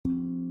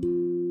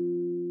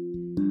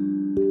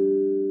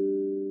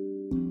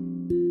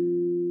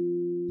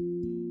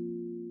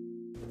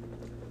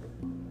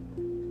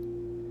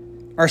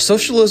Are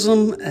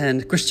socialism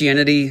and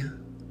Christianity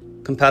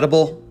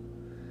compatible?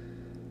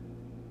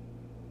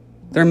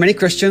 There are many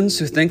Christians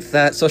who think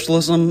that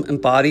socialism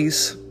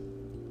embodies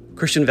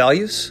Christian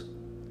values.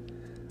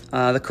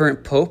 The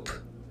current Pope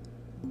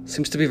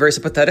seems to be very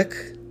sympathetic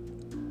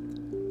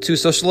to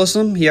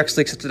socialism. He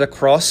actually accepted a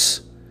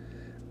cross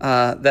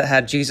that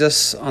had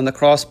Jesus on the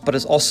cross, but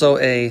is also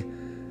a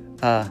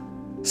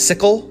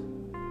sickle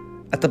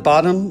at the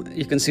bottom.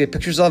 You can see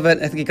pictures of it.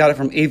 I think he got it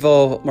from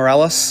Evo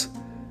Morales,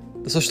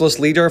 the socialist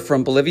leader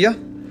from Bolivia.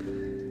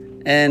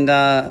 And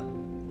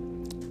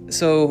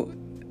so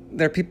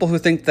there are people who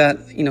think that,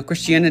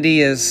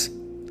 Christianity is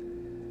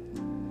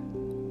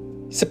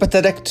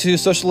sympathetic to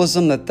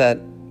socialism, that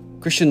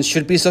Christians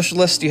should be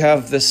socialist. You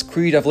have this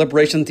creed of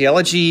liberation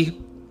theology,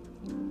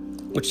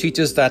 which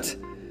teaches that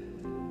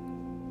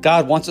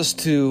God wants us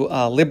to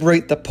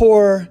liberate the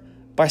poor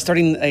by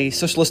starting a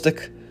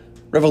socialistic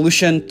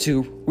revolution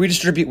to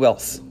redistribute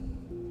wealth.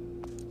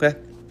 Okay?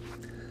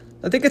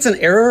 I think it's an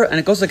error, and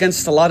it goes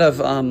against a lot of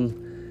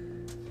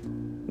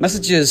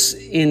messages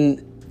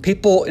in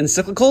papal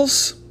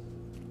encyclicals.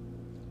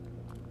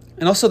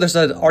 And also there's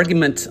an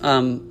argument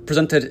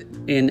presented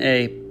in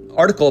an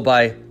article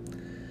by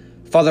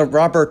Father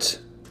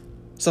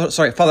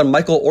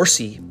Michael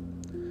Orsi,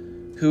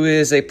 who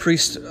is a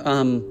priest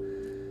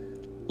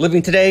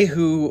living today,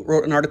 who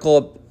wrote an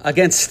article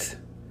against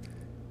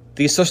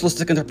the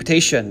socialistic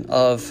interpretation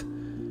of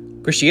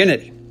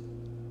Christianity.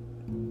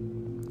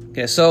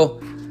 Okay,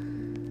 so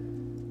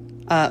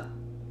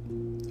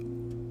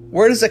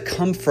where does it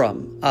come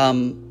from?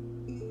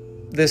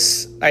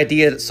 This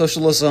idea that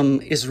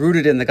socialism is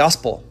rooted in the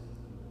gospel.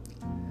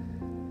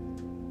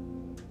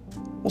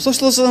 Well,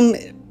 socialism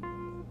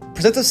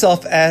presents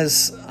itself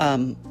as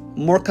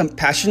more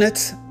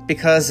compassionate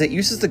because it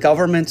uses the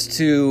government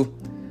to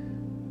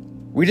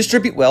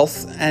redistribute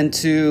wealth and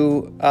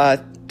to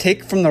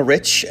take from the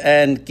rich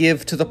and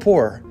give to the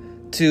poor,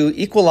 to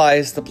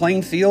equalize the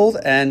playing field,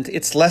 and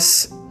it's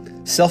less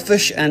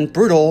selfish and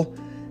brutal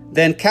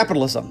than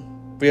capitalism.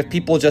 We have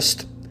people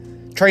just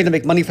trying to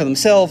make money for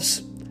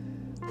themselves.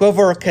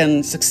 Whoever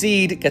can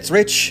succeed gets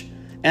rich,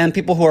 and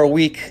people who are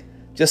weak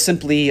just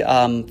simply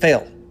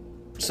fail.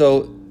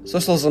 So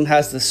socialism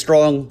has this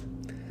strong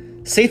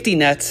safety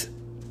net,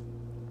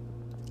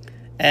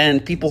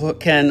 and people who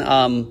can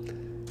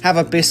have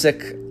a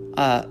basic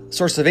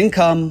source of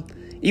income,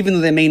 even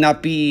though they may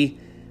not be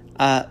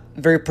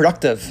very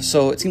productive.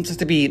 So it seems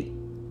to be,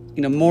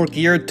 more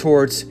geared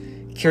towards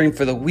caring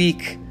for the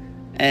weak,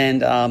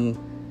 and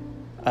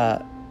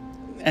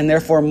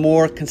therefore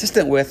more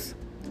consistent with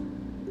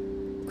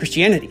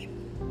Christianity,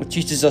 which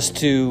teaches us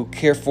to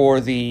care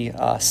for the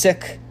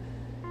sick,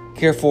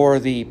 care for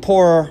the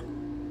poor,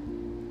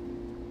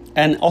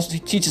 and also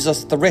teaches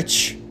us that the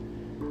rich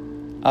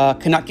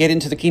cannot get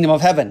into the kingdom of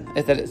heaven,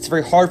 that it's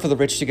very hard for the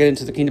rich to get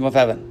into the kingdom of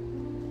heaven.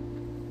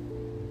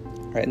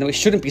 Right? And that we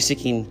shouldn't be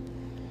seeking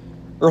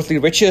earthly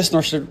riches,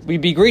 nor should we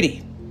be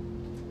greedy.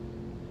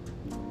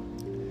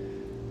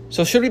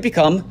 So should we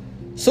become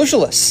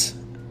socialists?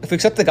 If we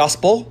accept the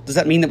gospel, does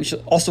that mean that we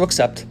should also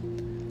accept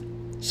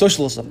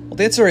socialism? Well,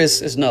 the answer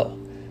is no.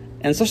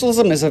 And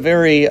socialism is a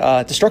very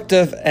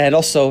destructive and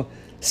also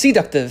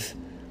seductive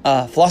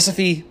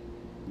philosophy.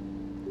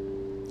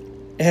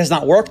 It has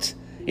not worked.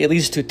 It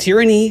leads to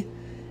tyranny.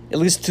 It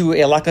leads to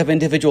a lack of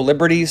individual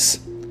liberties,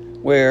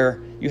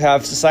 where you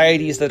have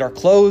societies that are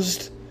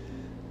closed.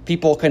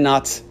 People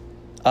cannot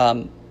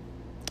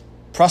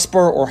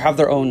prosper or have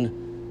their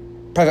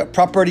own private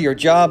property or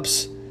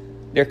jobs.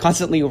 They're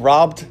constantly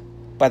robbed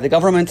by the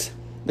government.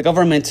 The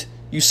government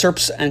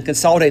usurps and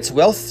consolidates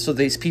wealth, so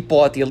these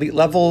people at the elite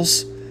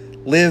levels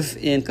live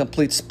in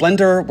complete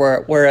splendor,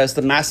 whereas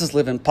the masses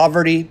live in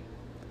poverty.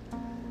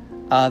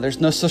 There's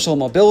no social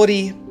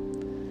mobility.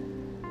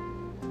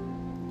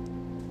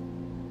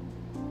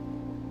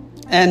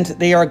 And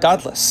they are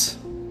godless.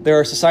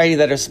 They're a society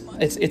that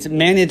it's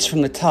managed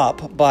from the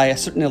top by a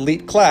certain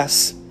elite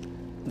class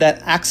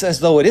that acts as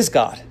though it is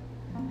God.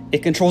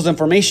 It controls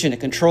information. It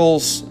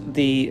controls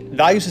the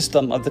value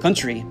system of the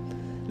country.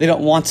 They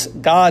don't want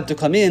God to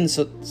come in,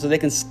 so they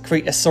can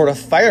create a sort of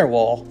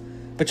firewall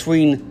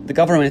between the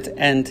government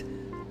and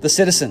the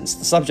citizens,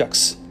 the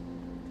subjects.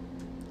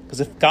 Because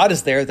if God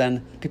is there,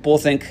 then people will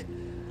think,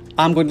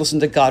 I'm going to listen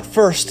to God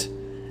first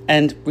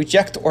and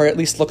reject, or at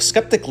least look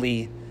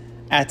skeptically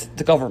at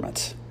the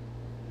government.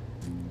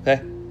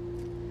 Okay?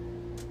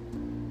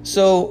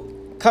 So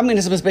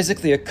communism is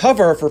basically a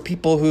cover for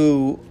people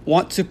who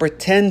want to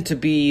pretend to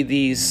be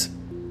these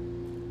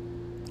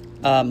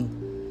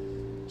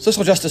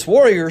social justice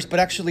warriors, but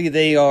actually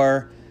they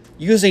are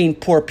using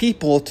poor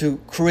people to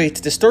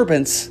create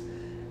disturbance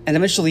and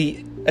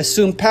eventually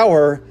assume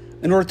power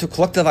in order to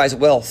collectivize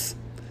wealth.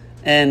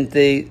 And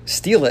they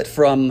steal it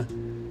from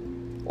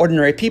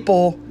ordinary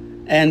people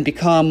and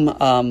become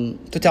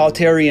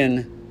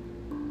totalitarian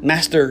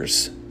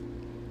masters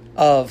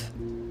of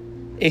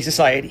a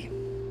society.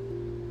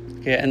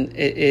 Okay, and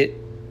it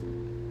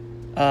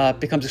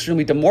becomes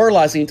extremely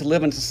demoralizing to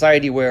live in a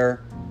society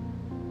where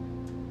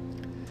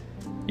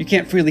you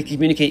can't freely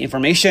communicate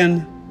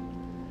information.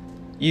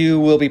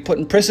 You will be put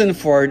in prison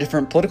for a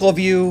different political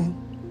view,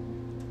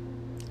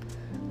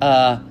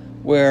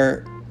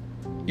 where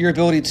your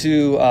ability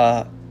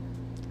to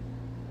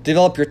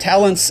develop your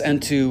talents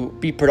and to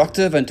be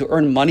productive and to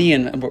earn money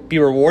and be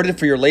rewarded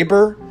for your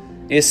labor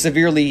is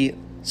severely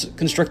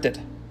constricted.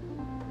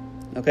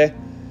 Okay?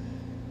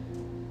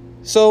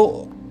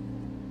 So,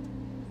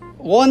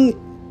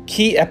 one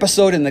key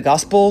episode in the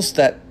Gospels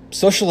that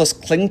socialists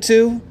cling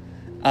to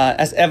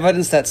as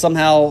evidence that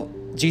somehow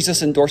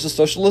Jesus endorses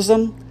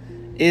socialism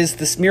is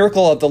this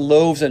miracle of the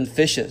loaves and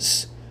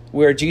fishes,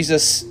 where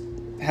Jesus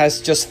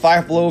has just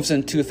 5 loaves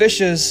and 2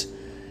 fishes,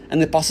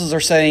 and the apostles are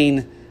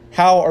saying,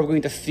 how are we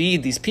going to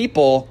feed these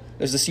people?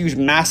 There's this huge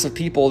mass of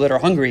people that are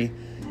hungry,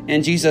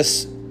 and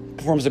Jesus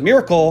performs a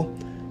miracle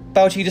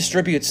by which he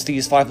distributes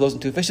these 5 loaves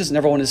and 2 fishes, and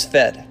everyone is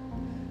fed.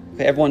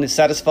 Okay, everyone is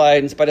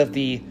satisfied in spite of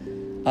the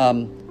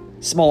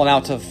small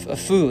amount of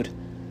food.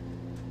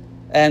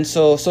 And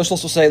so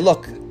socialists will say,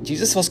 look,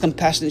 Jesus was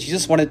compassionate.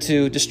 Jesus wanted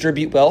to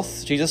distribute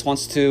wealth. Jesus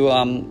wants to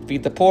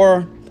feed the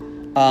poor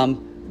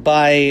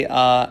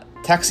by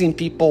taxing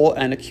people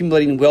and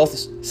accumulating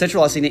wealth,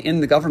 centralizing it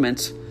in the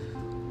government.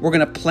 We're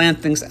going to plan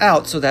things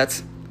out so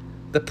that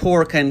the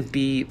poor can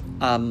be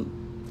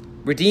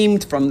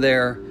redeemed from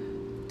their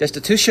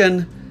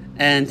destitution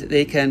and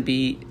they can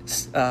be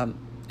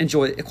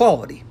enjoy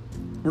equality.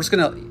 We're just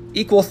going to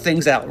equal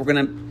things out. We're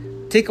going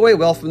to take away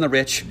wealth from the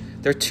rich.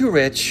 They're too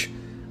rich.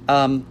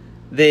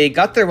 They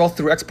got their wealth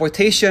through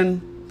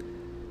exploitation,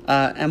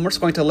 and we're just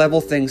going to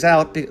level things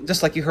out,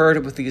 just like you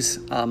heard with these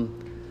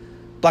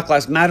Black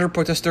Lives Matter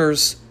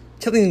protesters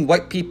telling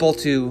white people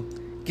to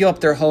give up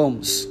their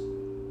homes,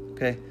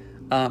 okay,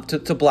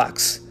 to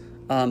blacks.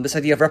 This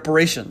idea of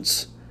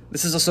reparations.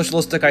 This is a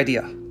socialistic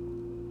idea.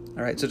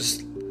 All right, so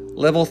just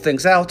level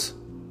things out.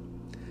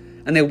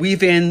 And they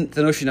weave in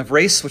the notion of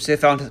race, which they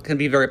found can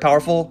be very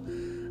powerful,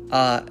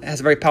 has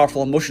a very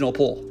powerful emotional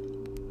pull.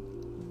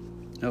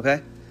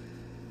 Okay?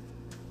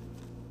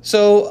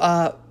 So,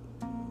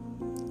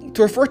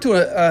 to refer to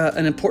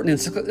an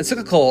important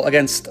encyclical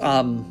against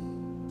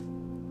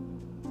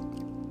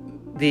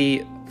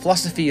the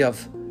philosophy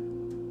of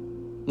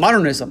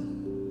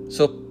modernism.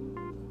 So,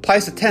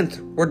 Pius X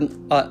wrote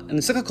an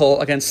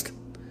encyclical against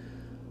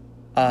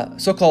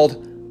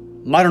so-called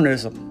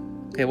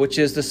modernism, okay, which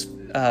is this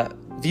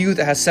view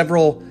that has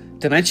several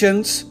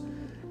dimensions,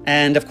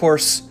 and of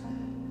course,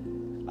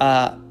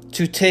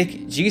 to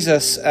take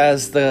Jesus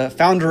as the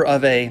founder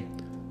of a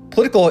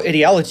political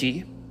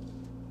ideology,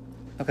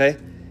 okay,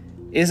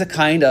 is a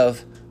kind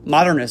of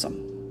modernism.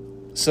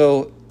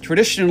 So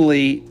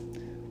traditionally,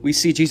 we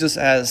see Jesus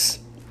as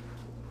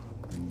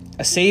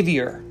a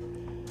savior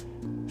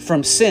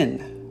from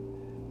sin,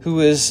 who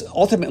is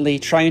ultimately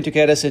trying to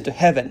get us into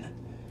heaven,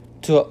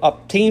 to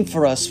obtain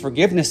for us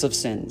forgiveness of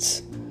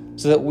sins,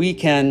 so that we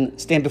can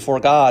stand before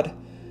God.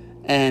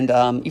 And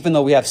even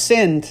though we have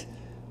sinned,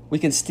 we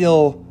can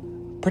still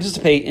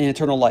participate in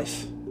eternal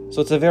life. So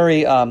it's a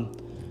very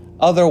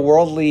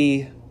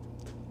otherworldly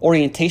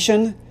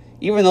orientation.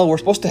 Even though we're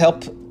supposed to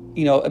help,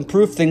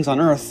 improve things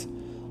on earth,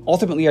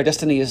 ultimately our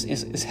destiny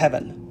is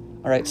heaven.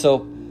 All right.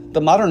 So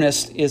the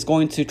modernist is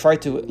going to try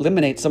to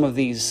eliminate some of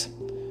these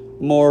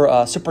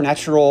more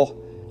supernatural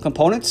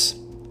components.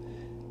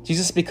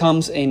 Jesus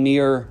becomes a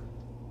mere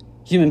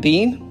human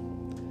being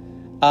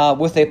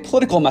with a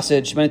political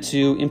message meant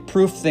to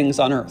improve things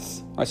on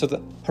earth. All right. So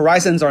the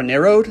horizons are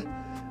narrowed.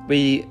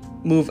 We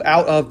move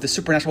out of the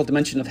supernatural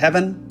dimension of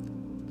heaven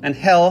and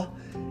hell,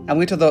 and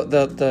we enter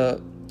the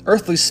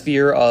earthly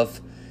sphere of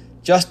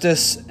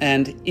justice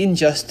and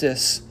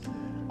injustice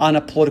on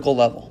a political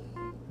level.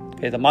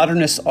 Okay, the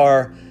modernists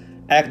are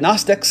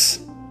agnostics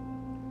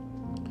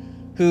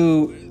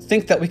who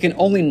think that we can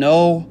only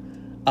know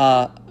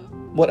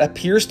what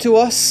appears to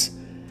us.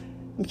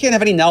 We can't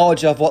have any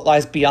knowledge of what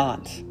lies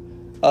beyond,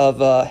 of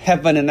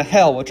heaven and the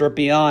hell, which are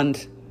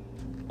beyond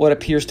what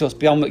appears to us,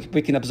 beyond what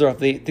we can observe.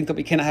 They think that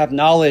we cannot have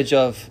knowledge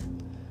of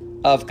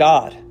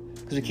God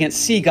because we can't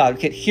see God,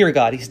 we can't hear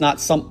God. He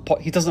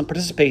doesn't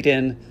participate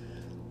in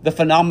the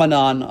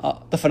phenomena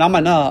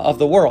of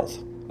the world.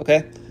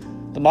 Okay,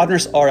 the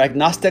modernists are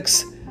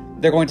agnostics.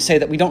 They're going to say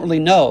that we don't really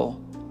know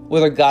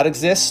whether God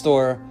exists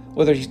or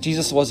whether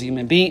Jesus was a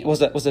human being,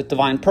 was a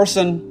divine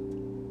person.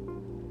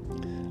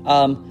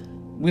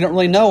 We don't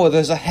really know whether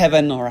there's a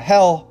heaven or a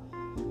hell.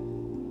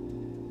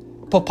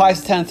 Pope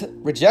Pius X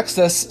rejects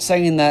this,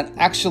 saying that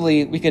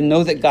actually we can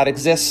know that God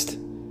exists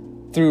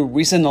through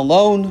reason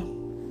alone.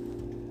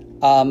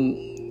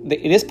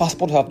 It is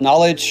possible to have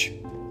knowledge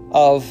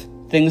of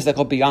things that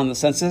go beyond the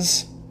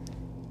senses.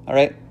 All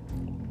right.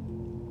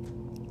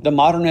 The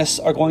modernists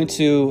are going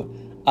to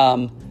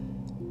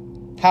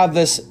have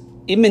this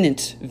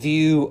immanent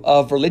view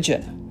of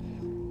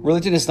religion.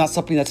 Religion is not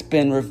something that's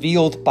been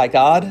revealed by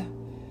God.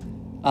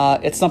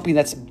 It's something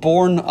that's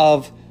born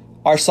of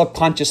our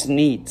subconscious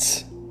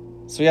needs.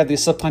 So we have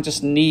these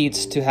subconscious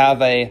needs to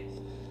have a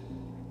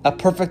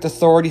perfect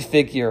authority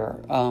figure,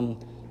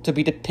 to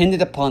be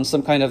dependent upon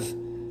some kind of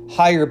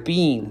higher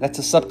being. That's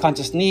a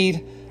subconscious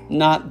need,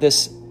 not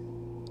this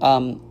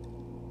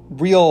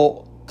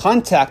real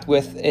contact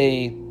with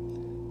a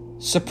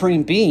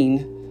supreme being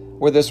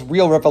where there's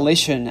real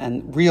revelation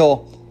and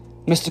real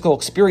mystical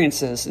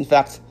experiences. In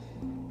fact,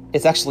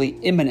 it's actually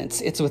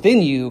immanent. It's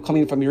within you,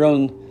 coming from your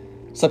own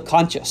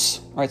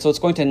subconscious. Right? So it's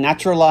going to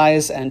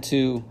naturalize and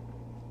to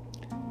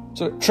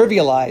sort of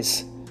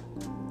trivialize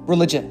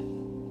religion.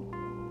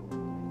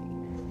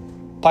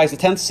 Pius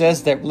X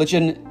says that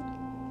religion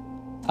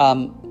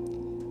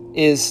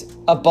is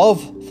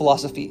above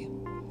philosophy.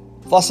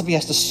 Philosophy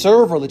has to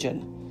serve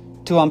religion,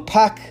 to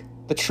unpack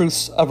the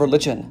truths of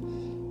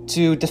religion,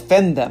 to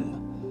defend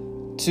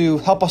them, to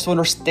help us to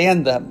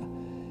understand them,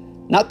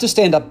 not to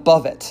stand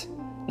above it,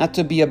 not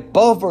to be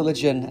above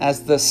religion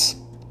as this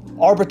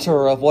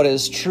arbiter of what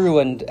is true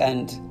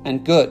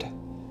and good.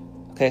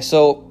 Okay,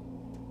 so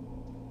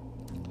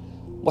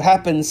what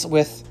happens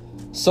with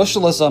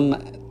socialism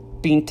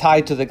being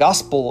tied to the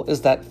gospel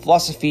is that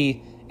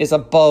philosophy is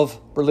above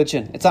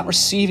religion. It's not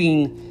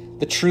receiving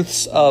the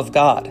truths of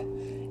God.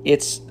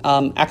 It's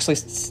actually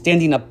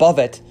standing above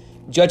it,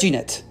 judging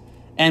it,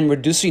 and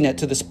reducing it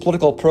to this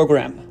political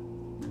program.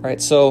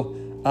 Right? So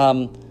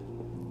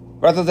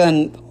rather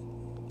than,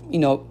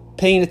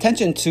 paying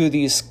attention to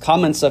these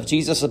comments of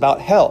Jesus about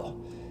hell,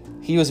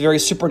 he was very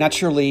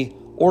supernaturally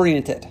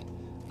oriented.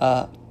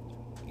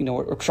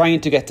 We're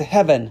trying to get to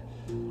heaven.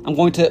 I'm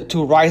going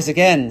to rise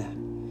again.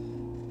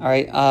 All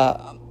right.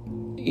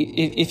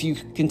 If you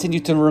continue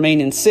to remain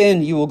in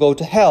sin, you will go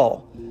to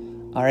hell.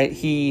 All right.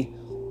 He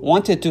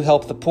wanted to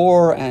help the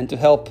poor and to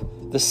help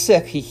the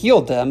sick. He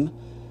healed them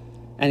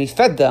and he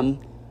fed them,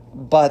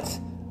 but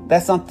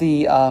that's not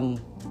the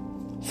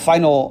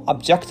final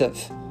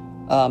objective.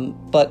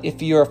 But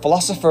if you're a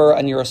philosopher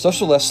and you're a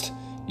socialist,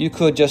 you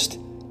could just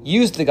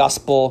use the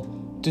gospel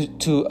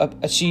to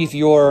achieve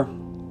your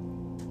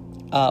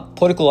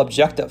political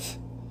objective.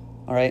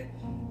 All right.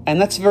 And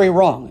that's very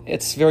wrong.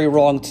 It's very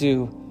wrong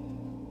to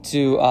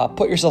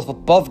put yourself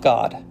above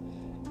God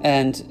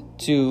and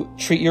to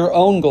treat your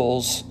own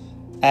goals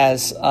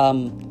as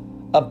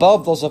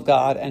above those of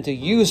God and to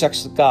use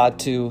God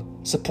to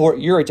support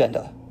your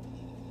agenda.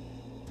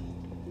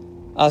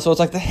 So it's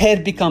like the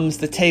head becomes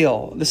the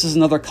tail. This is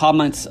another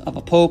comment of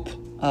a pope.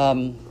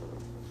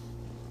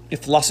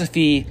 If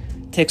philosophy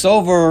takes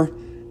over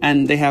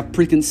and they have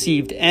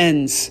preconceived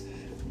ends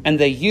and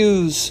they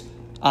use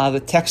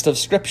the text of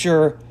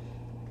Scripture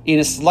in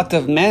a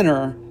selective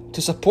manner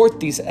to support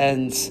these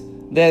ends,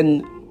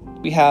 then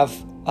we have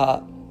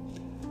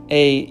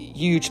a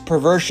huge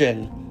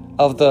perversion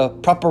of the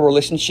proper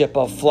relationship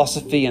of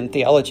philosophy and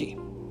theology.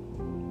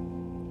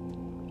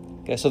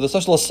 Okay, so the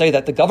socialists say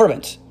that the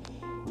government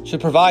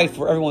should provide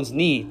for everyone's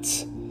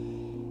needs,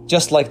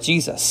 just like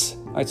Jesus.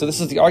 All right, so this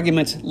is the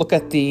argument. Look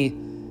at the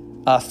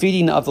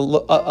feeding of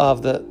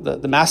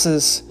the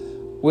masses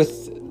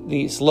with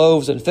these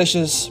loaves and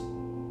fishes.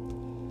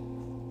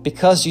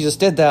 Because Jesus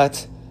did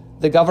that,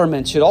 the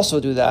government should also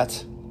do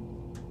that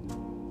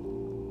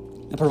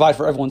and provide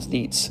for everyone's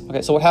needs.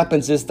 Okay, so what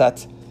happens is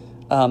that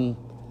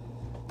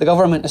the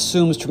government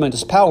assumes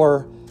tremendous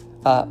power.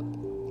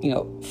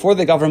 For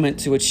the government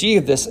to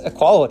achieve this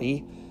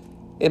equality,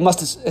 it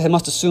must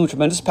assume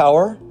tremendous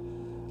power,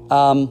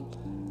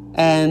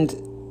 and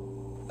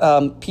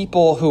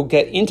people who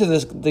get into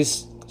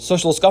these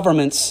socialist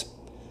governments,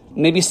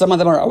 maybe some of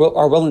them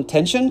are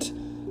well-intentioned,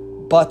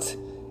 but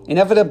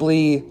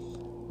inevitably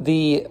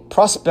the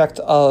prospect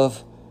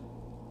of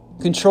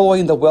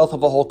controlling the wealth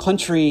of a whole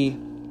country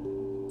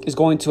is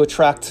going to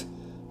attract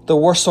the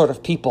worst sort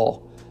of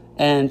people.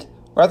 And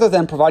rather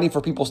than providing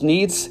for people's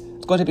needs,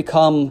 it's going to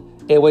become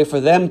a way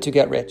for them to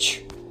get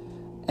rich.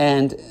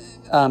 And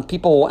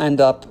people will end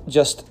up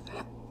just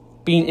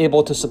being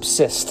able to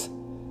subsist.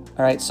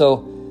 All right,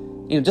 so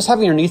just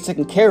having your needs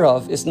taken care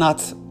of is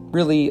not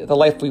really the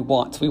life we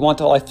want. We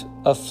want a life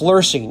of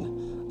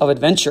flourishing, of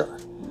adventure.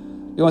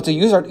 We want to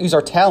use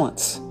our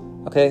talents.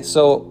 Okay,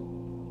 so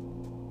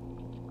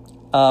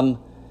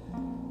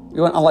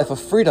we want a life of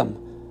freedom.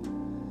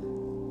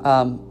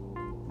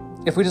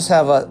 If we just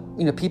have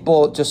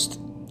people just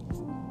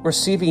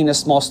receiving a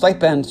small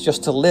stipend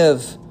just to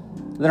live,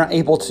 they're not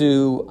able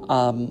to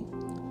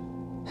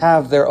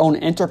have their own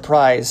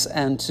enterprise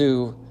and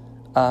to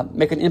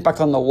make an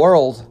impact on the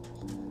world,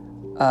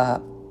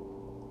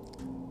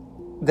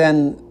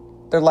 then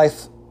their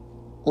life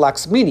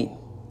lacks meaning.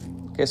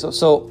 Okay,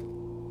 so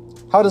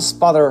how does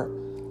Father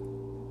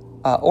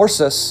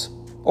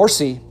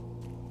Orsi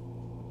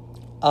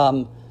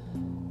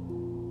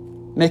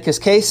make his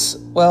case?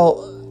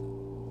 Well,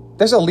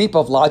 there's a leap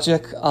of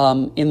logic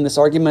in this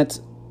argument.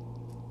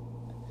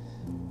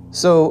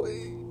 So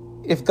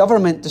if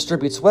government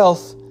distributes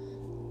wealth,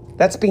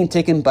 that's being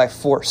taken by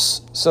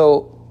force.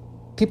 So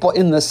people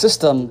in the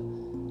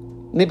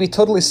system may be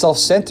totally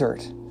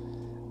self-centered.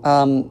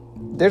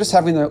 They're just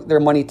having their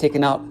money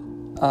taken out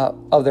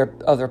of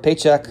their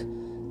paycheck.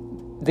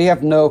 They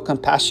have no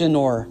compassion,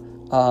 or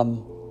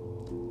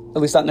at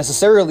least not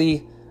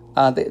necessarily.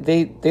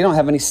 They don't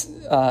have any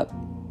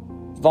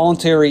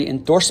voluntary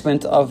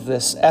endorsement of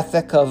this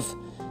ethic of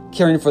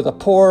caring for the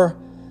poor.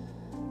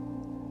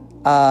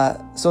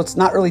 So it's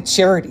not really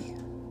charity.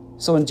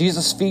 So when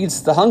Jesus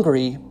feeds the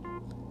hungry,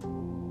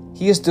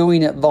 he is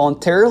doing it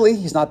voluntarily.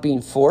 He's not being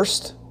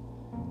forced.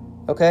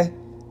 Okay?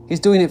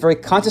 He's doing it very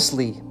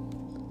consciously,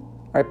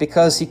 right?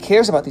 Because he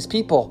cares about these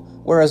people.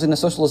 Whereas in a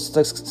socialist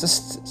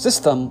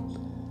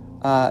system,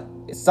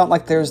 it's not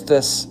like there's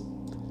this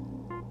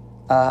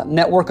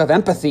network of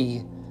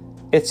empathy.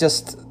 It's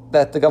just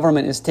that the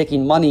government is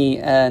taking money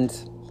and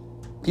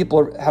people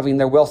are having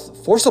their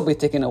wealth forcibly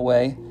taken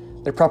away,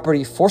 their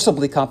property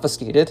forcibly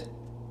confiscated.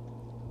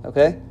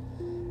 Okay?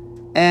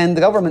 And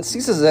the government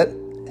seizes it,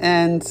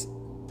 and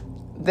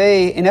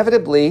they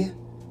inevitably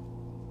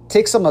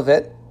take some of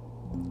it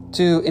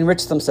to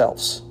enrich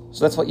themselves.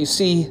 So that's what you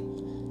see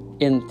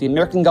in the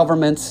American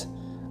government.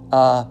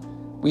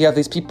 We have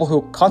these people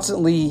who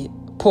constantly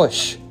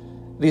push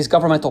these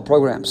governmental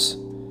programs,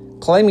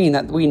 claiming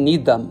that we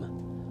need them.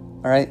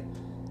 All right?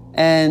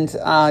 And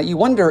you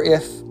wonder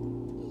if,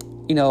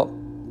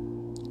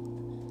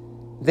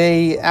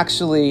 they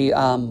actually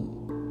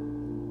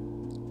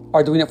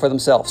are doing it for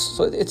themselves.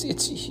 So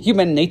it's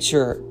human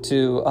nature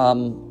to,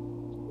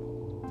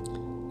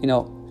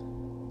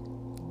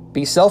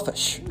 be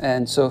selfish.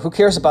 And so who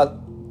cares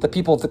about the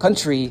people of the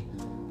country?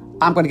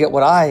 I'm going to get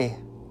what I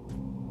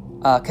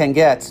can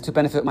get to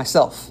benefit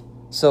myself.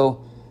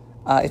 So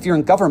if you're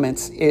in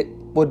government, it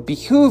would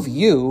behoove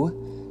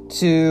you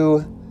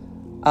to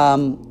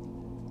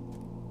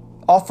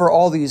offer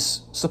all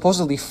these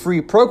supposedly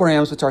free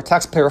programs, which are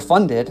taxpayer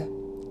funded,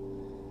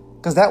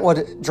 because that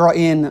would draw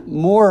in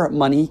more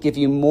money, give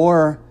you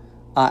more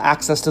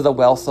access to the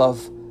wealth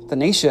of the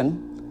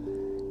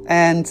nation.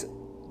 And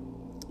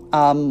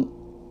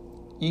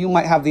you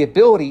might have the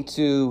ability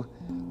to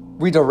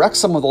redirect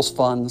some of those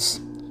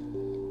funds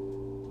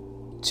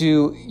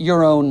to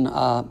your own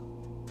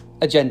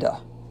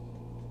agenda.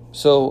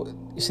 So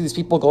you see these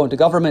people go into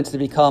government to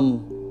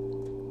become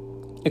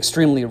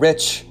extremely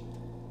rich.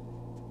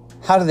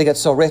 How do they get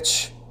so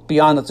rich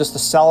beyond just the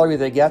salary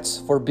they get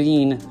for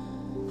being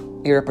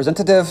a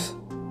representative?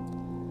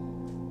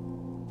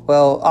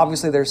 Well,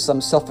 obviously there's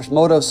some selfish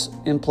motives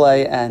in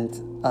play, and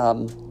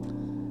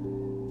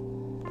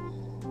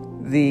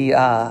the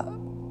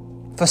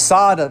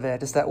facade of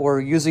it is that we're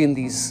using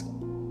these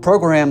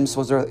programs,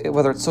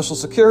 whether it's Social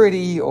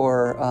Security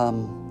or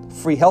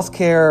free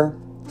healthcare,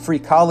 free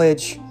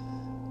college,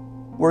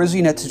 we're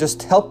using it to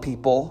just help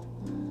people,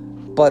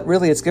 but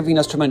really it's giving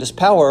us tremendous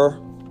power,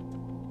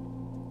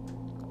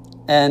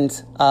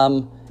 and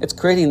it's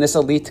creating this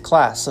elite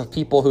class of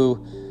people who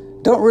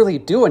don't really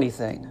do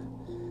anything.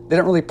 They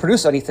don't really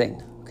produce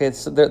anything. Okay,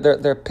 so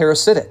they're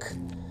parasitic.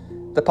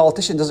 The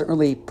politician doesn't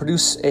really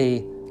produce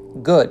a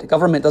good.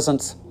 Government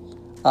doesn't,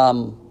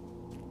 for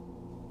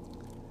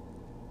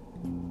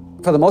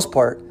the most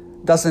part,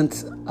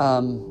 doesn't.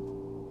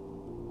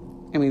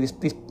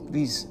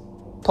 These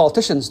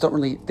politicians don't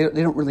really.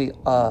 They don't really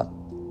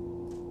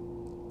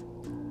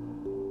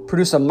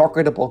produce a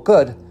marketable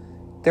good.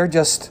 They're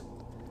just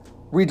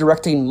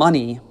redirecting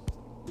money,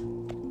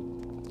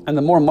 and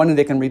the more money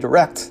they can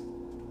redirect,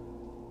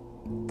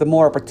 the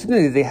more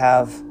opportunity they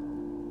have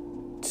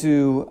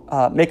to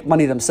make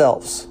money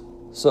themselves.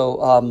 So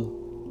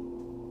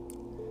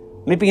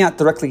maybe not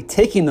directly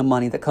taking the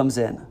money that comes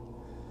in,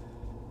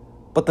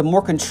 but the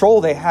more control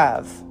they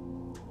have,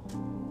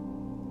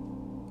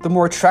 the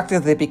more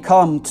attractive they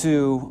become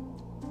to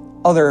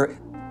other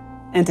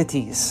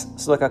entities.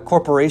 So like a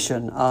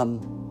corporation,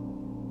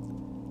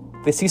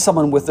 they see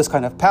someone with this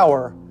kind of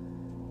power,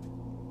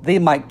 they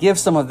might give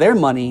some of their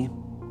money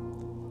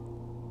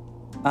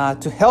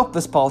to help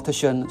this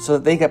politician so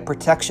that they get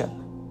protection.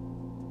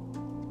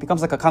 It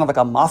becomes like a kind of like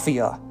a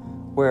mafia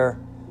where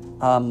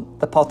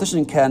the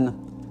politician can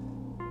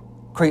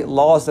create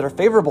laws that are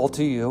favorable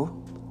to you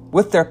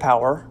with their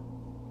power,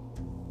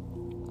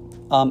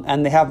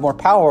 and they have more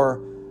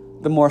power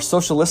the more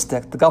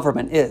socialistic the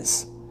government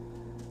is.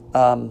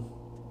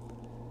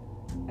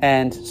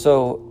 And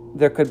so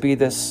there could be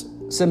this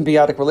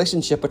symbiotic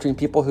relationship between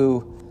people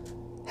who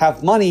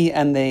have money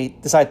and they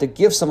decide to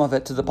give some of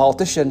it to the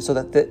politician so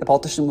that the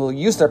politician will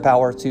use their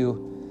power to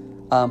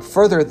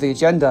further the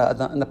agenda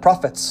and the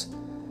profits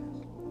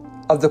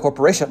of the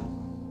corporation.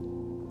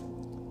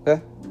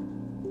 Okay?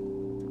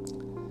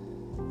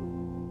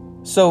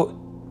 So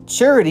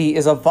charity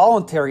is a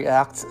voluntary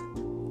act,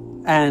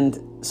 and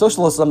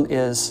socialism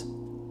is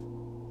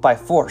by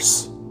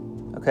force.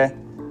 Okay?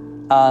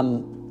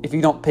 If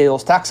you don't pay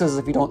those taxes,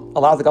 if you don't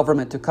allow the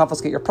government to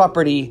confiscate your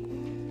property,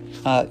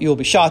 you'll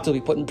be shot, you'll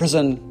be put in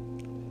prison.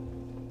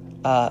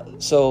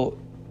 So,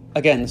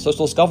 again, the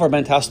socialist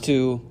government has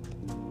to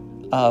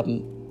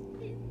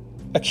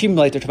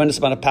accumulate a tremendous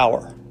amount of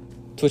power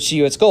to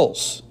achieve its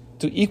goals.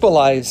 To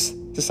equalize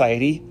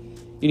society,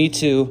 you need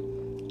to,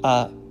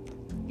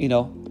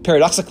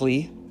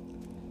 paradoxically,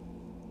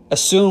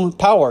 assume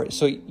power.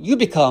 So you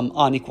become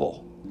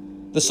unequal.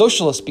 The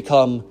socialists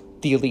become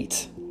the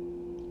elite.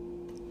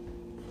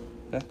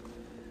 Okay?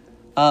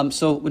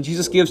 So when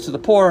Jesus gives to the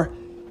poor,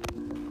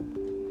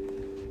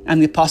 and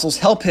the apostles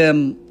help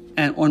him,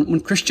 and when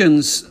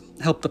Christians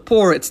help the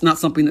poor, it's not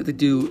something that they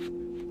do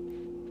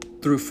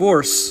through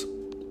force.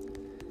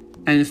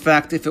 And in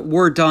fact, if it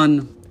were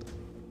done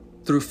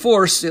through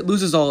force, it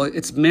loses all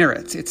its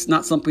merit. It's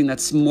not something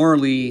that's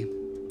morally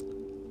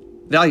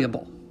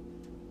valuable.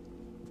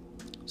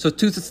 So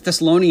 2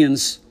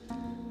 Thessalonians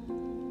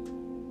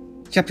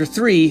chapter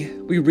 3,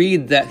 we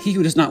read that he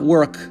who does not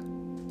work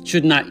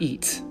should not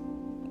eat.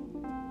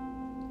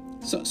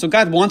 So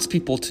God wants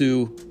people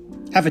to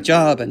have a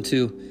job and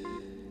to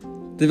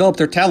develop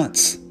their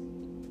talents,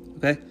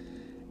 okay?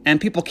 And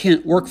people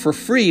can't work for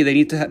free. They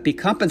need to be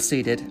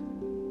compensated.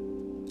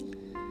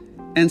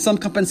 And some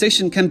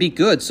compensation can be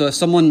good. So if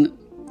someone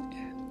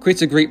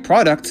creates a great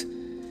product,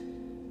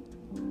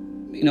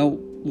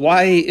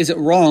 why is it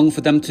wrong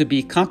for them to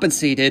be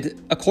compensated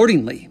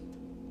accordingly?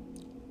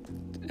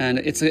 And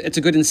it's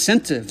a good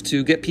incentive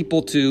to get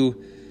people to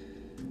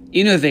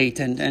innovate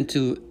and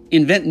to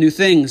invent new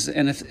things.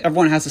 And if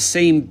everyone has the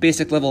same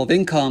basic level of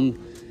income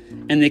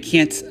and they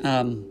can't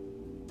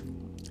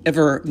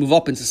ever move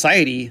up in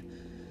society,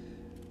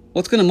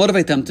 what's going to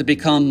motivate them to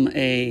become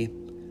a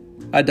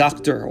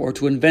doctor or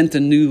to invent a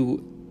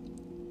new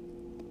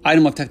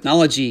item of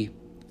technology?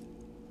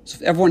 So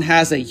if everyone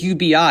has a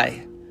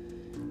UBI,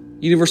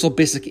 universal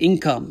basic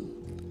income,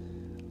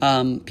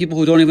 people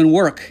who don't even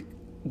work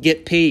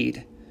get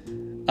paid.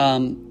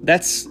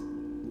 That's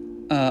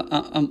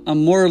a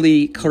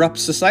morally corrupt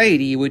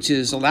society, which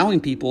is allowing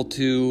people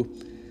to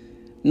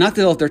not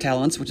develop their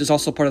talents, which is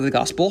also part of the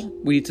gospel.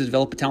 We need to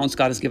develop the talents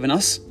God has given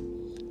us.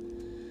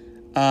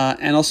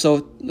 And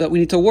also that we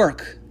need to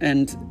work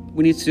and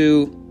we need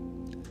to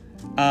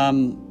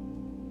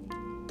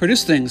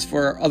produce things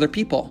for other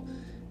people.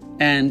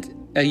 And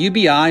a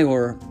UBI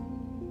or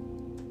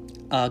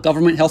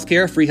government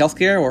healthcare, free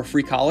healthcare or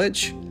free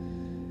college,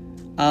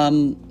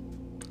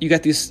 you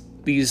get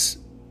these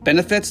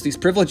benefits, these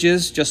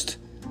privileges just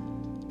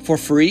for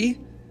free.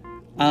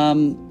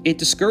 It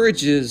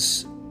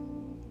discourages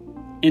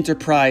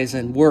enterprise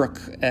and work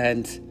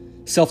and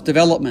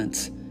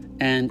self-development,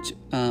 and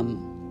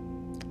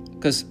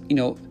because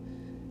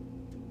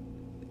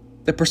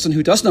the person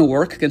who does no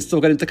work can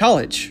still get into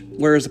college,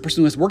 whereas the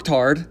person who has worked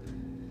hard,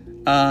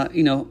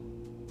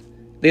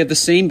 they have the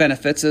same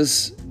benefits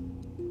as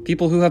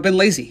people who have been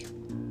lazy.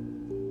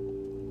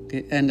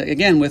 Okay? And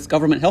again, with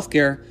government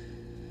healthcare,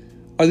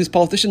 are these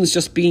politicians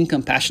just being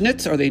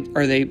compassionate? Are they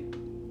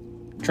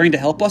trying to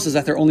help us? Is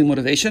that their only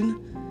motivation?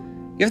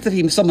 You have to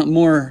be somewhat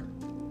more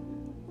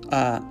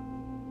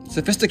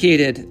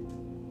sophisticated.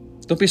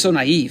 Don't be so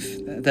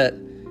naive that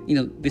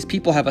these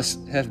people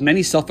have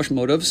many selfish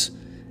motives,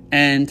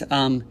 and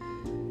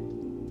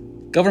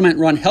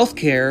government-run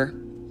healthcare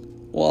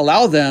will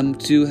allow them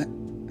to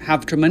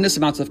have tremendous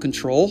amounts of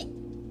control.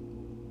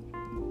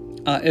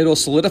 It'll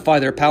solidify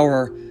their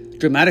power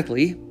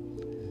dramatically.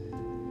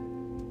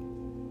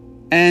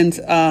 And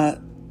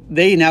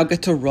they now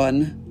get to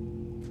run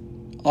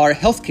our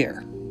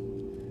healthcare.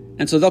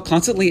 And so they'll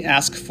constantly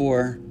ask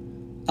for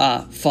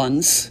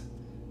funds.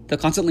 They'll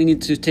constantly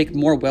need to take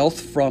more wealth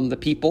from the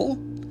people.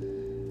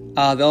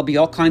 There'll be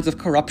all kinds of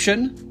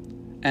corruption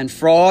and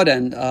fraud,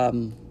 and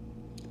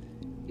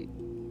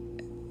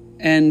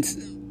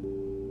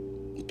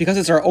because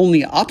it's our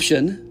only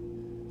option,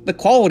 the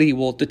quality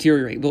will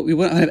deteriorate. We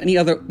won't have any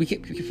other. We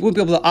won't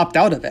be able to opt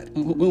out of it.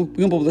 We won't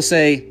be able to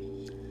say,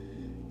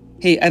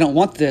 "Hey, I don't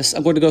want this.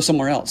 I'm going to go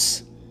somewhere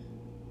else."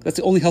 That's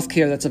the only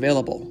healthcare that's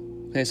available.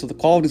 Okay, so the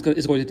quality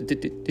is going to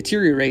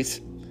deteriorate,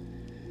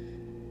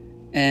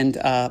 and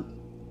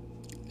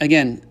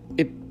again,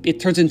 it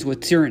turns into a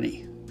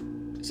tyranny.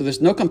 So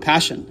there's no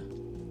compassion.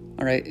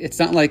 All right, it's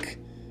not like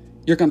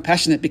you're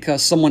compassionate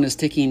because someone is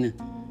taking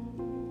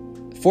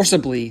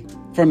forcibly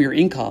from your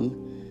income.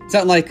 It's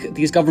not like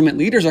these government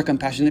leaders are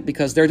compassionate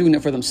because they're doing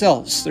it for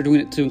themselves. They're doing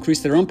it to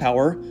increase their own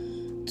power,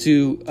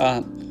 to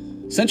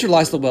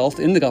centralize the wealth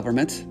in the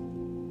government,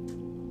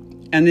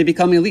 and they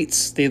become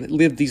elites. They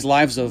live these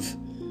lives of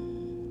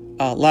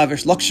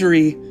lavish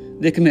luxury.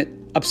 They commit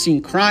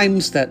obscene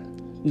crimes that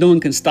no one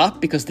can stop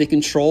because they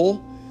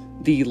control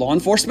the law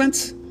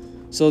enforcement.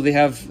 So they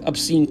have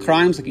obscene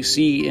crimes like you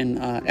see in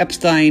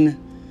Epstein.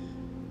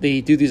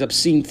 They do these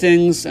obscene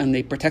things and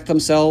they protect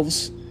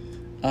themselves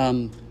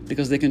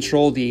because they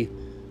control the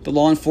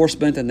law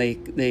enforcement and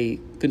they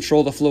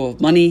control the flow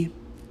of money.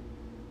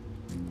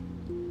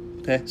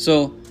 Okay,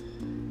 so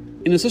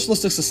in a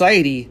socialistic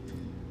society,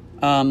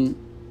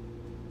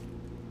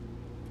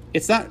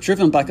 it's not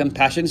driven by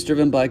compassion. It's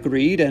driven by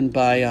greed and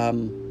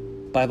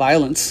by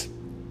violence.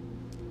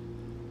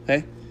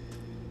 Okay,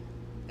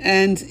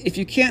 and if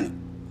you can't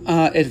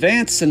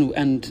advance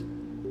and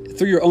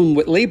through your own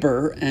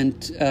labor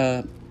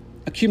and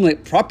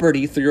accumulate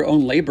property through your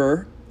own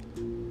labor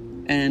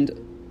and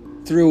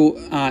through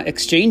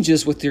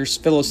exchanges with your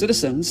fellow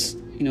citizens,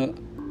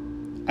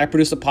 I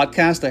produce a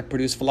podcast. I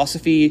produce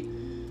philosophy.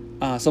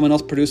 Someone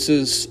else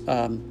produces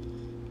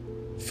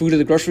food at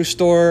the grocery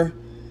store.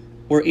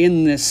 We're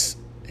in this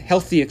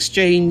healthy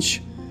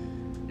exchange,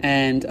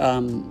 and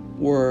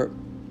we're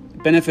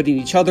benefiting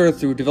each other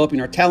through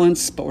developing our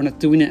talents, but we're not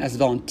doing it as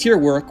volunteer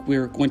work.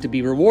 We're going to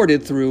be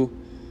rewarded through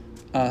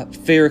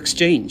fair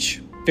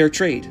exchange, fair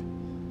trade.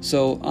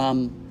 So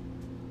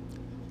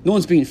No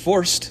one's being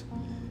forced.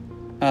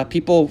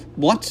 People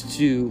want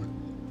to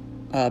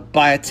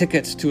buy a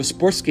ticket to a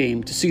sports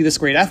game to see this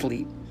great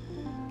athlete.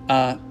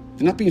 They're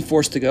not being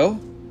forced to go.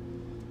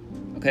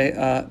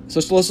 Okay,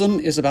 socialism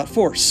is about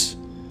force.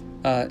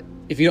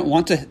 If you don't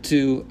want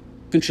to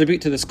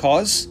contribute to this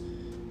cause,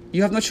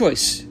 you have no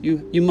choice.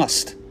 You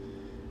must.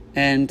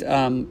 And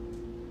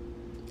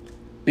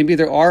maybe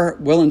there are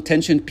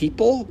well-intentioned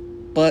people,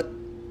 but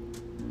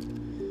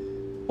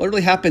what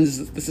really happens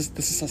is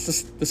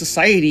the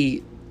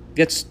society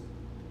gets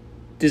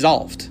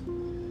dissolved.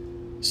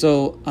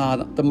 So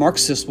the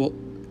Marxist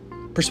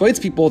persuades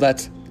people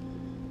that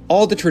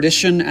all the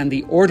tradition and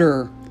the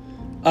order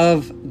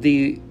of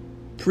the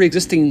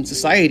pre-existing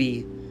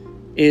society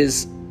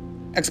is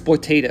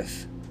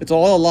exploitative. It's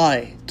all a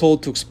lie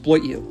told to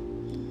exploit you.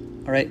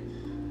 All right?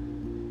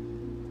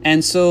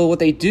 And so what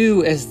they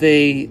do is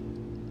they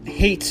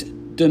hate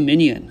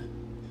dominion.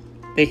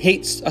 They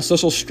hate a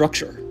social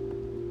structure.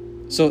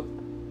 So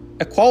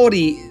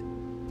equality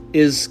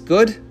is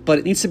good, but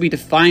it needs to be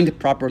defined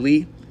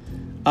properly.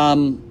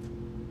 We're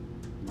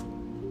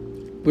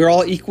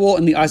all equal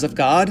in the eyes of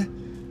God.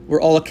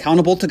 We're all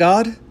accountable to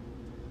God.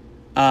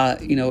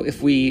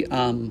 If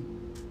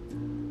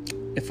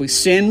we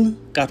sin,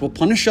 God will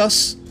punish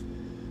us.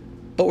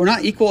 But we're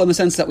not equal in the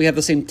sense that we have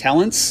the same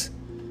talents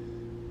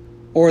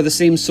or the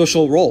same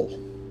social role.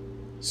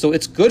 So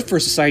it's good for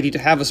society to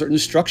have a certain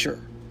structure.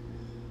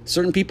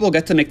 Certain people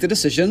get to make the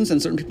decisions,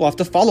 and certain people have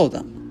to follow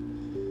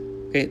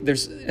them. Okay,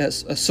 there's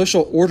a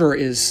social order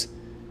is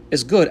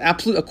good.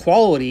 Absolute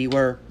equality,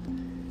 where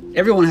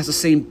everyone has the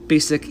same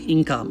basic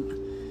income,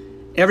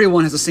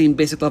 everyone has the same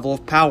basic level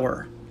of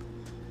power.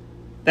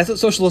 That's what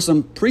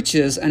socialism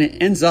preaches, and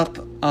it ends up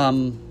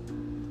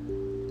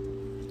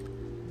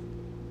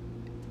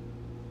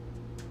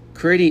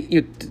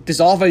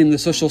dissolving the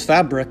social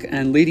fabric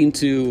and leading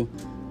to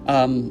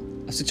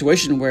a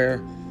situation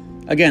where,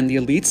 again, the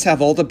elites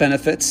have all the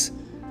benefits,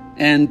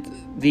 and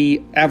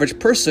the average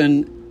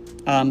person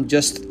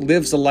just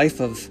lives a life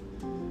of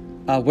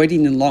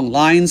waiting in long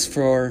lines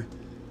for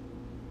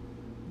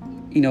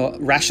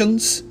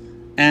rations,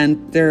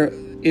 and there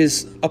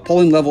is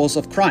appalling levels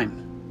of crime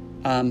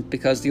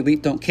because the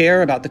elite don't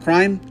care about the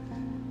crime.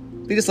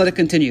 They just let it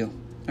continue.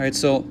 All right,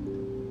 so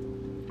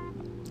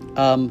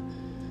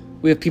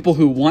we have people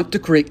who want to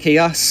create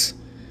chaos.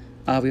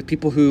 We have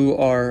people who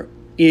are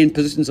in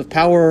positions of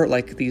power,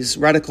 like these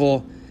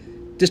radical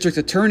district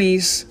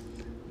attorneys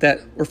that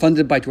were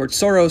funded by George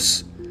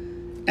Soros,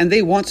 and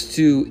they want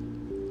to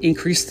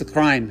increase the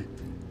crime.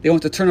 They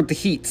want to turn up the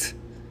heat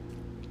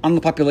on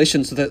the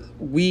population so that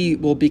we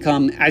will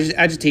become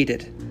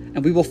agitated,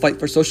 and we will fight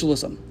for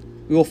socialism.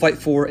 We will fight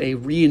for a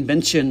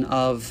reinvention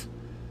of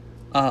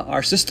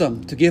our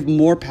system to give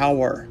more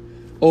power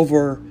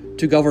over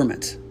to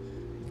government,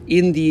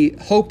 in the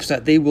hopes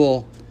that they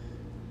will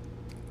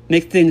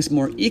make things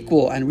more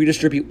equal and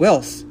redistribute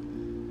wealth.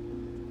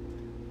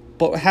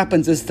 But what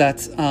happens is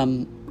that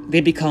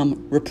they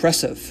become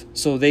repressive.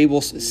 So they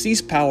will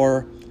seize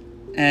power,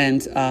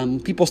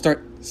 and people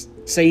start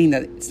saying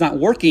that it's not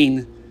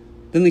working.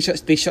 Then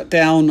they shut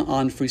down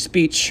on free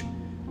speech.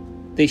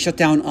 They shut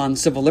down on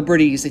civil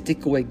liberties. They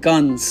take away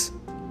guns.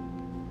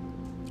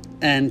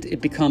 And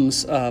it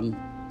becomes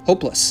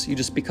hopeless. You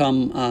just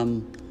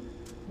become,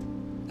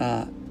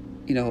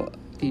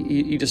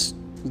 you just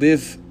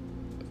live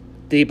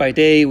day by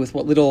day with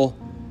what little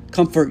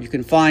comfort you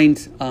can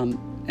find.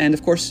 And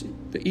of course,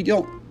 you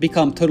don't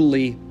become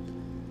totally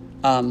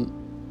in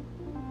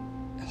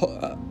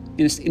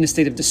a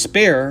state of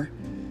despair.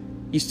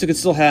 You could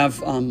still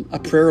have a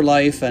prayer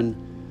life and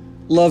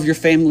love your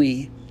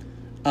family,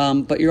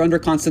 but you're under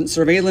constant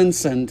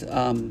surveillance, and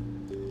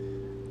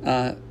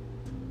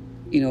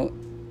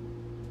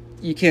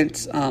you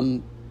can't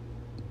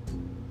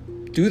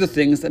do the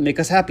things that make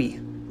us happy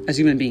as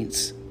human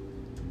beings.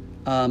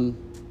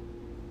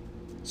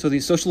 So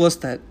these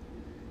socialists that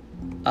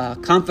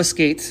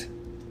confiscate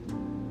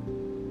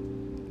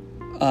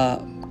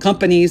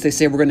companies, they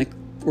say we're going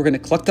to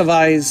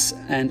collectivize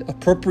and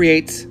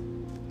appropriate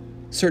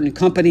certain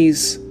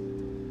companies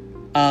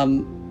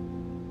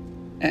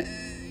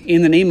in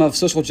the name of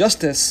social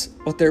justice.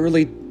 What they're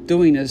really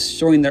doing is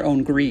showing their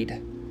own greed.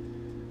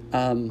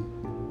 And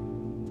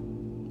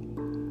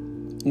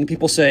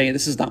people say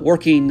this is not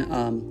working.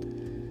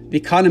 The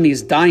economy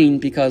is dying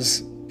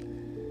because,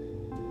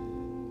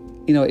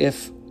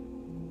 if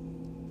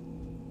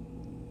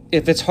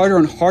it's harder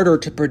and harder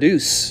to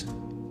produce,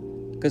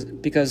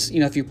 because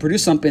if you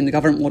produce something, the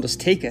government will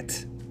just take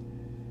it.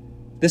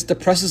 This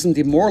depresses and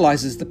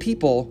demoralizes the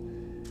people,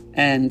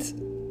 and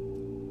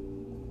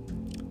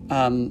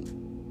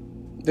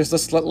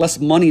there's less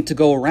money to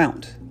go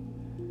around.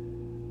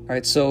 All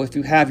right, so if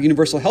you have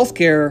universal health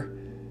care,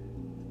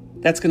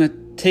 that's going to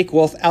take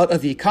wealth out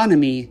of the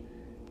economy,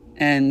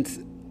 and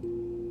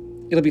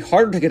it'll be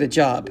harder to get a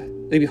job.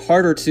 It'll be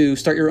harder to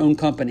start your own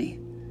company.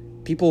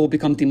 People will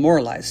become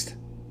demoralized.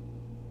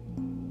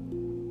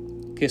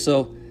 Okay,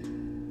 so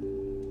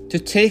to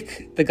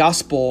take the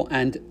gospel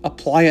and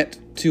apply it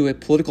to a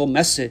political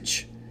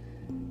message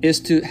is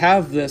to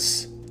have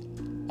this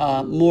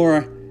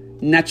more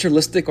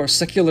naturalistic or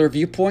secular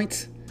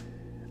viewpoint,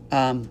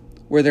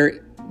 where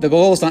the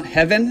goal is not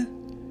heaven,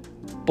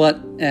 but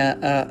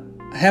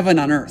heaven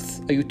on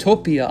earth, a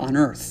utopia on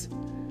earth,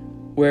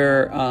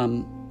 where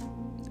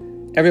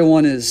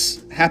everyone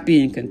is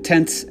happy and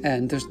content,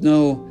 and there's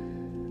no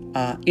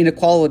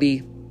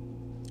inequality.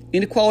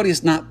 Inequality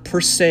is not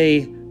per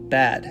se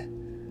bad.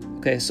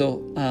 Okay,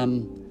 so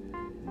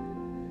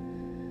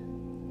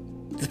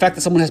the fact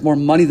that someone has more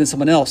money than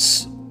someone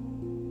else,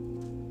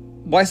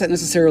 why is that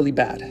necessarily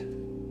bad?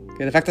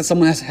 Okay, the fact that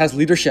someone has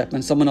leadership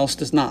and someone else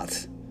does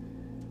not.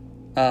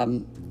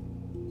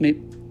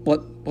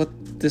 What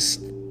this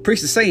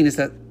priest is saying is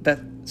that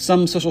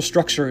some social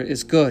structure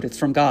is good. It's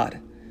from God.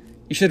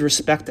 You should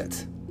respect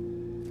it.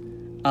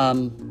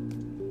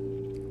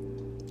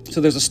 So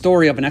there's a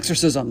story of an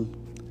exorcism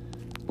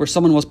where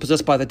someone was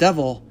possessed by the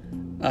devil.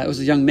 It was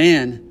a young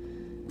man,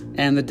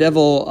 and the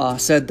devil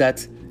said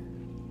that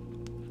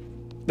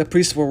the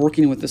priests were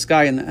working with this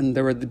guy, and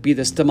there would be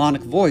this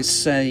demonic voice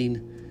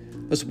saying,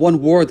 "There's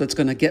one word that's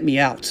going to get me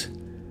out,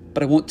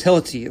 but I won't tell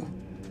it to you."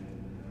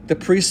 The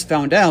priest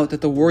found out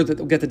that the word that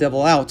would get the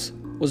devil out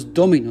was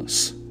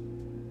Dominus,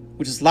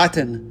 which is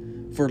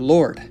Latin for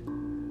Lord.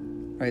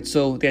 Right?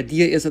 So the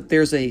idea is that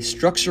there's a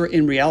structure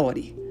in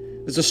reality.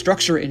 There's a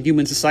structure in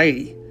human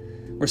society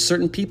where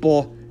certain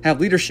people have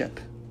leadership.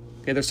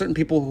 Okay, there's certain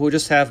people who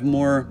just have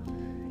more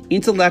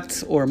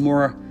intellect or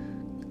more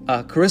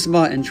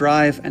charisma and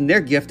drive, and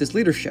their gift is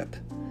leadership.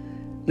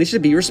 They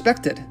should be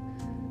respected,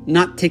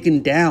 not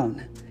taken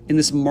down in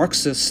this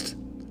Marxist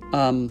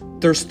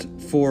thirst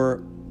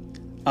for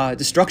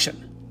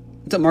destruction.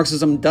 That's what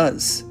Marxism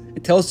does.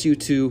 It tells you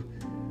to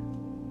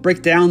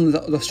break down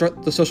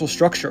the social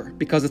structure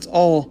because it's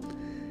all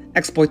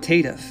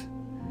exploitative,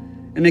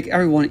 and make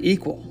everyone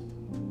equal.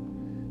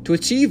 To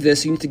achieve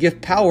this, you need to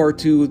give power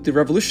to the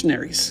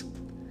revolutionaries.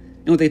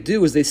 And what they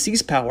do is they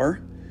seize power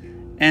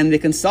and they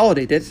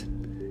consolidate it.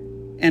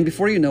 And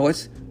before you know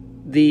it,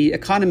 the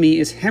economy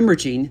is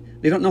hemorrhaging.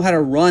 They don't know how to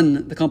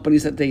run the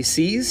companies that they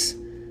seize.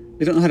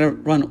 They don't know how to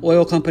run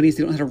oil companies.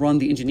 They don't know how to run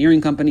the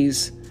engineering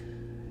companies.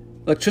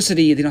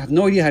 Electricity, they don't have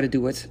no idea how to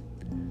do it.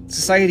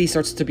 Society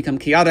starts to become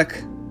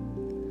chaotic.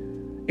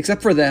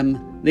 Except for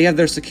them, they have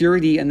their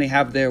security and they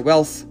have their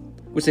wealth,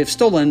 which they've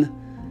stolen,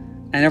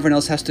 and everyone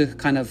else has to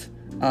kind of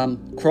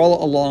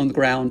crawl along the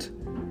ground,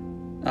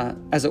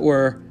 as it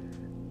were,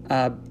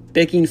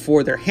 begging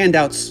for their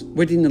handouts,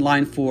 waiting in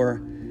line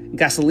for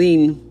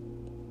gasoline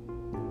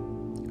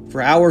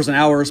for hours and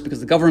hours because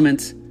the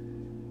government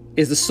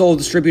is the sole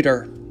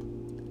distributor.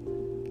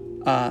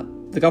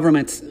 The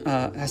government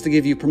has to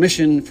give you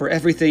permission for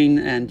everything,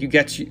 and you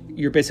get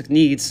your basic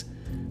needs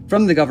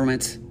from the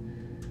government.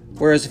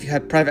 Whereas if you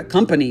had private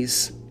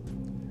companies,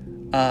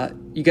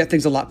 you get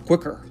things a lot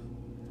quicker.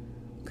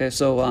 Okay,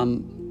 so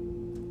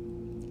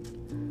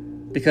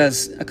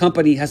because a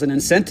company has an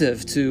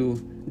incentive to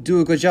do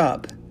a good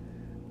job,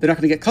 they're not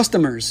going to get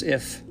customers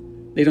if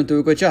they don't do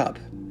a good job.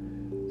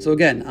 So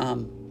again,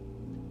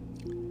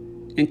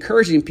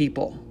 encouraging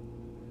people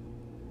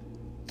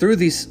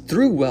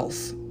through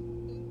wealth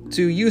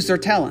to use their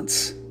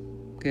talents.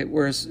 Okay,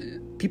 whereas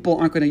people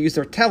aren't going to use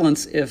their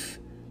talents if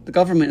the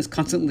government is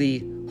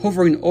constantly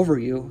hovering over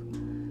you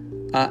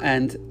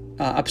and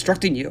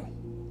obstructing you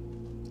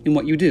in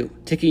what you do,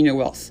 taking your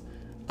wealth,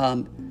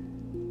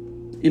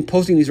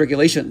 imposing these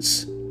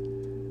regulations,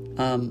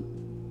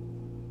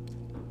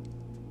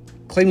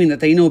 claiming that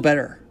they know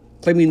better,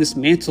 claiming this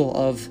mantle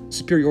of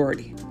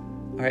superiority.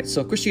 All right,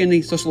 so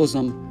Christianity,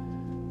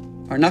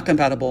 socialism are not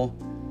compatible.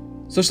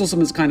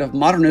 Socialism is kind of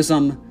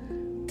modernism,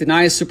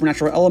 denies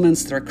supernatural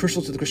elements that are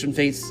crucial to the Christian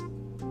faith.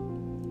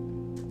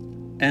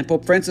 And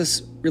Pope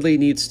Francis really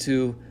needs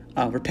to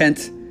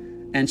repent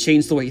and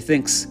change the way he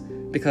thinks,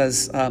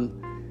 because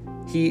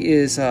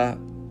his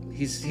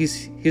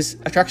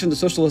attraction to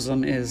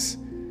socialism is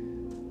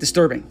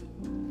disturbing,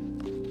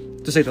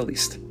 to say the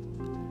least.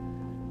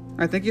 All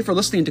right, thank you for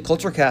listening to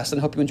CultureCast, and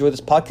I hope you enjoy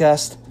this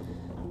podcast.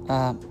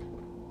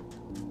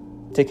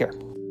 Take care.